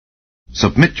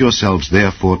Submit yourselves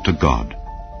therefore to God.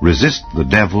 Resist the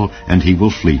devil, and he will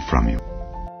flee from you.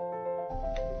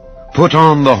 Put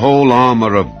on the whole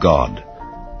armor of God,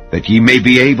 that ye may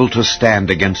be able to stand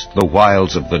against the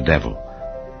wiles of the devil.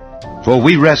 For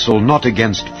we wrestle not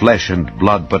against flesh and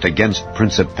blood, but against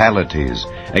principalities,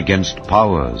 against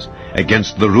powers,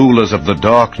 against the rulers of the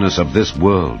darkness of this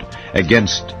world,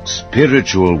 against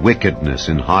spiritual wickedness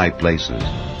in high places.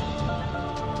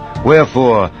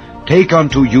 Wherefore, take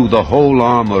unto you the whole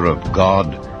armor of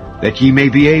God, that ye may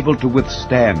be able to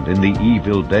withstand in the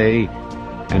evil day,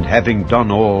 and having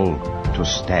done all, to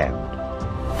stand.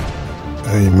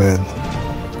 Amen.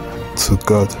 To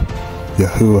God,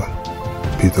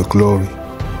 Yahuwah, be the glory.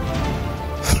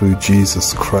 Through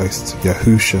Jesus Christ,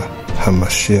 Yahusha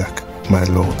HaMashiach, my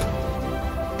Lord.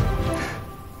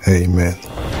 Amen.